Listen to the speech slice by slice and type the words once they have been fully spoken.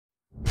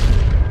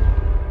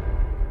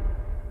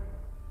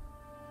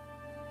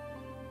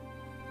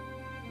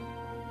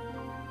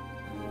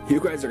You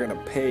guys are gonna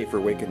pay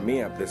for waking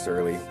me up this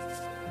early.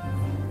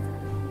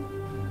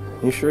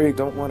 You sure you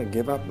don't want to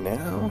give up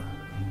now?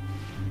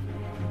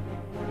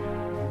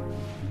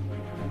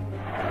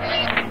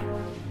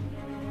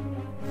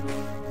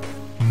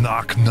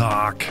 Knock,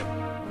 knock.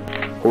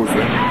 Who's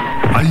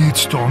that? I eat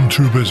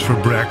stormtroopers for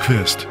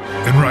breakfast,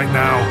 and right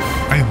now,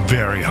 I am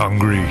very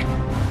hungry.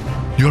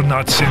 You're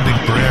not sending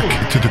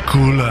Brick to the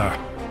cooler.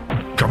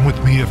 Come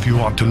with me if you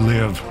want to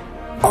live.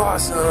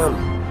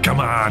 Awesome! Come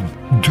on,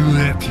 do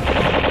it.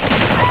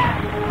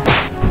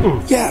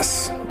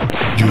 Yes!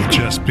 You've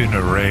just been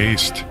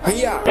erased.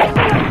 Hiya!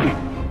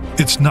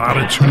 It's not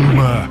a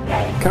tumor.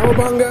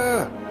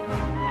 Cowabunga!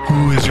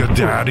 Who is your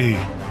daddy?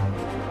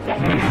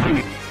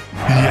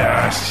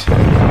 Yes.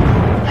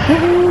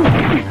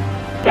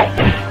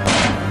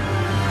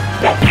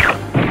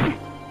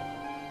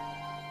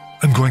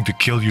 I'm going to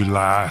kill you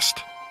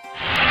last.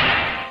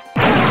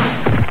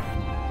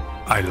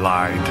 I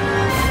lied.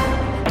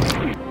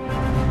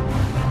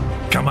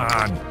 Come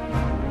on.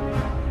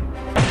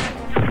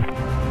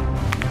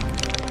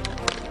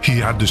 He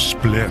had to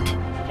split.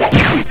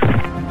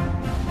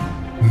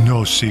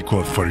 No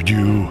sequel for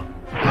you.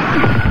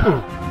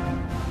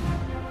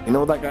 You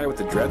know that guy with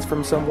the dreads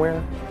from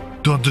somewhere?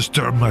 Don't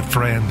disturb my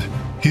friend.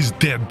 He's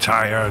dead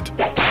tired.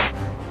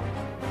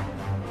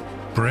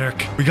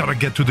 Brick, we gotta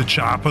get to the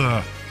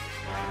chopper.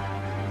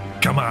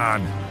 Come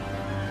on.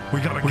 We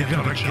gotta get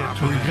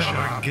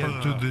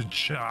to the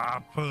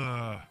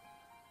chopper.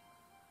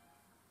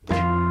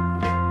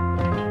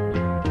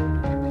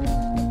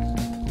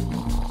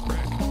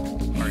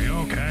 Are you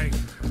okay?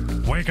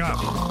 Wake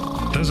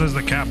up. This is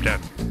the captain.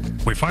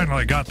 We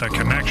finally got the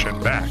connection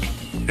back.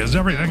 Is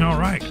everything all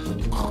right?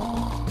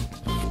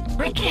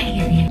 I can't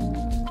hear you.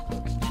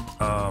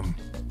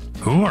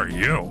 Who are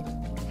you?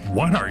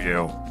 What are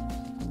you?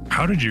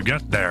 How did you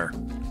get there?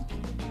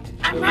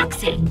 I'm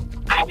Roxie.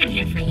 I've been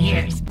here for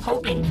years,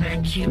 hoping for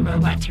a cute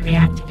robot to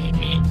reactivate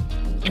me.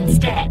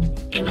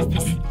 Instead, it was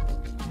this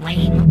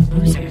lame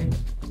loser.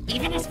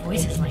 Even his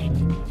voice is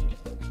lame.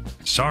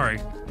 Sorry.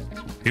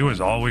 He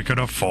was all we could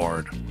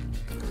afford.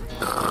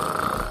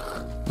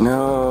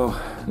 No,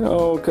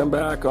 come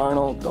back,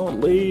 Arnold.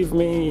 Don't leave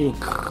me.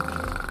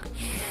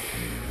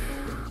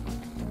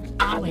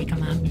 I'll wake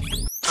him up.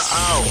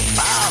 Ow!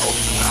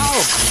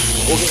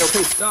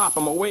 Okay, stop.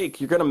 I'm awake.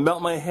 You're gonna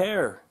melt my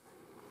hair.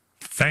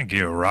 Thank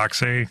you,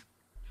 Roxie.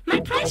 My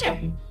pleasure.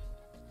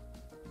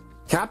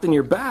 Captain,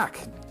 you're back.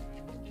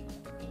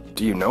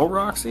 Do you know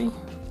Roxie?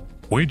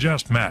 We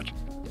just met.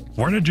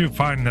 Where did you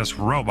find this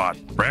robot,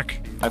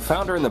 Brick? I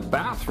found her in the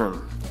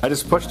bathroom. I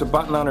just pushed a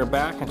button on her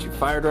back and she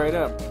fired right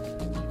up.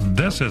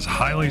 This is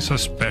highly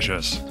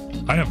suspicious.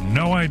 I have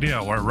no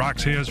idea where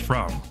Roxie is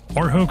from,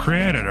 or who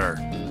created her.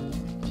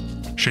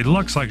 She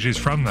looks like she's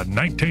from the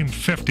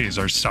 1950s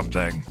or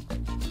something.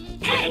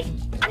 Hey,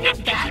 I'm not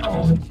that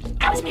old.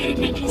 I was made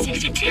in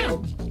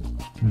 1962.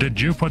 Did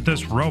you put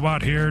this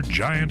robot here,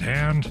 Giant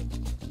Hand?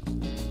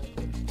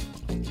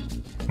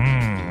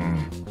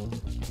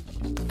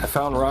 I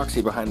found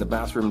Roxie behind the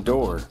bathroom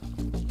door.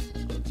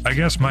 I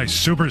guess my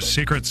super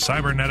secret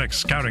cybernetic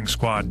scouting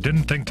squad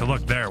didn't think to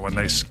look there when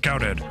they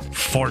scouted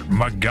Fort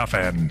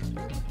MacGuffin.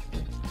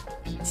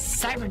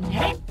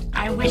 Cybernetic?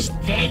 I wish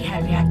they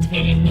had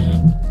reactivated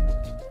me.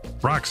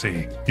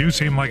 Roxie, you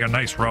seem like a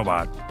nice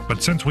robot,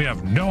 but since we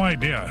have no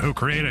idea who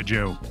created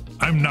you,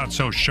 I'm not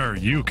so sure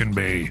you can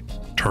be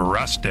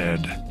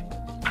trusted.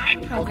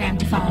 I'm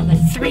programmed to follow the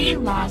 3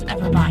 laws of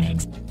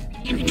robotics.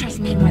 You can trust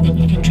me more than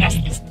you can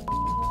trust this.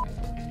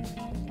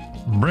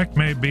 Brick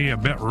may be a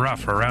bit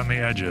rough around the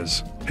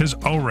edges. His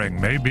O-ring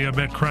may be a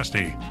bit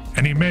crusty,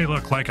 and he may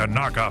look like a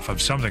knockoff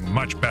of something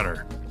much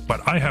better.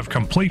 But I have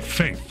complete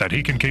faith that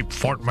he can keep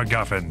Fort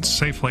MacGuffin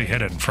safely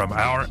hidden from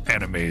our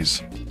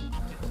enemies.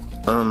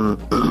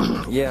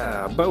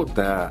 Yeah, about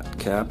that,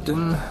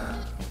 Captain.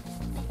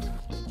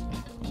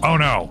 Oh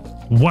no,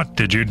 what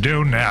did you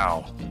do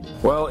now?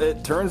 Well,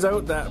 it turns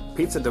out that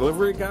pizza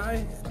delivery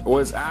guy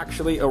was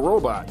actually a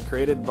robot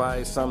created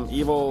by some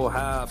evil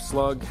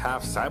half-slug,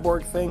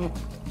 half-cyborg thing.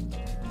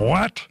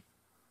 What?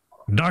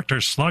 Dr.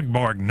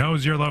 Slugborg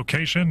knows your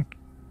location?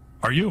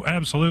 Are you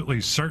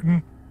absolutely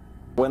certain?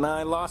 When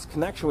I lost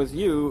connection with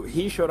you,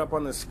 he showed up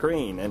on the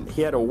screen, and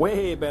he had a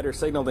way better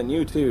signal than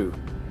you two.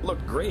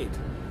 Looked great.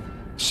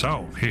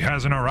 So, he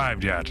hasn't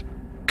arrived yet.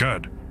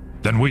 Good.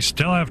 Then we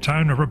still have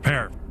time to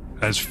prepare,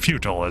 as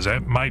futile as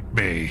it might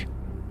be.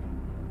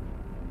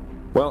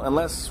 Well,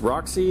 unless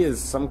Roxie is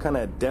some kind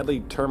of deadly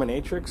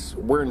Terminatrix,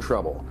 we're in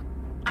trouble.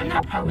 I'm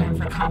not programmed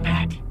for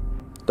combat.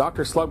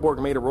 Dr. Slugborg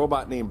made a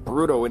robot named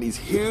Bruto, and he's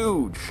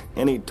huge,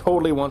 and he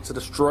totally wants to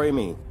destroy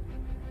me.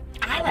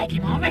 I like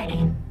him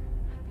already.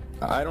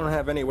 I don't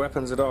have any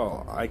weapons at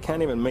all. I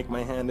can't even make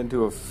my hand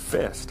into a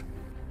fist.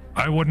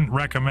 I wouldn't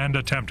recommend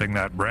attempting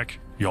that, Brick.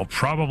 You'll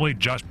probably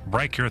just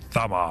break your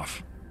thumb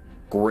off.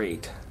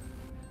 Great.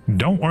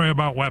 Don't worry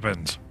about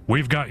weapons.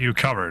 We've got you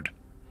covered.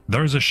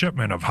 There's a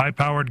shipment of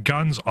high-powered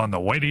guns on the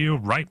way to you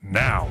right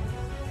now.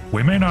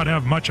 We may not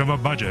have much of a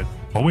budget,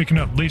 but we can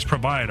at least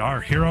provide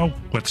our hero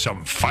with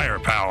some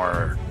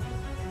firepower.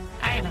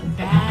 I have a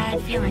bad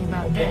bad feeling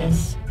about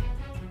this.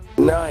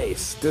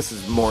 Nice. This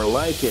is more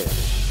like it.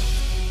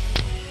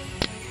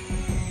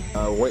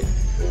 Wait,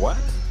 what?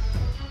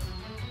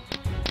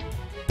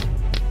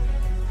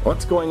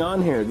 What's going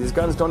on here? These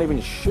guns don't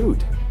even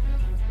shoot.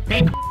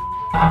 Big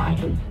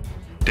God.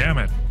 Damn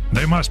it,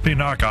 they must be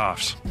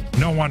knockoffs.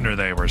 No wonder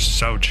they were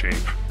so cheap.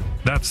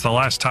 That's the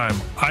last time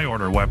I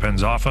order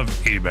weapons off of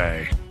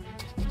eBay.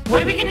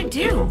 What are we gonna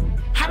do?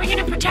 How are we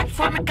gonna protect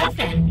Fort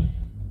MacGuffin?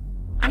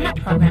 I'm not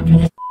programmed for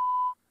this.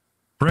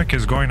 Brick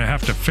is going to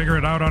have to figure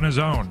it out on his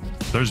own.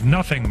 There's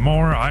nothing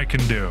more I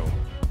can do.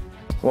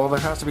 Well, there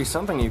has to be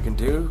something you can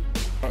do.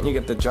 Can't you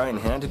get the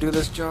giant hand to do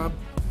this job?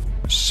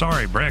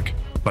 Sorry, Brick,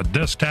 but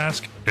this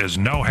task is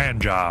no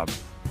hand job.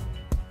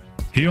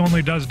 He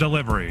only does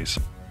deliveries.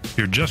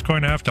 You're just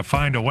going to have to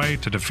find a way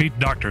to defeat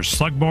Dr.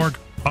 Slugborg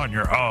on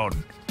your own,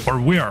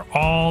 or we are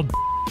all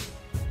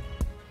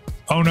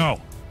Oh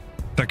no,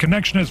 the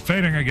connection is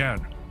fading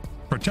again.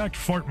 Protect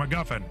Fort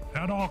MacGuffin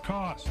at all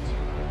costs.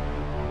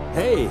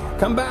 Hey,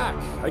 come back!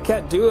 I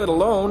can't do it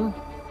alone.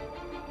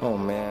 Oh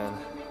man,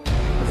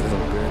 this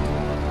isn't good.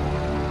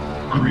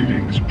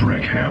 Greetings,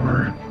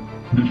 Brickhammer.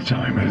 The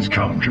time has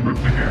come to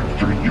prepare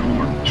for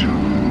your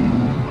doom.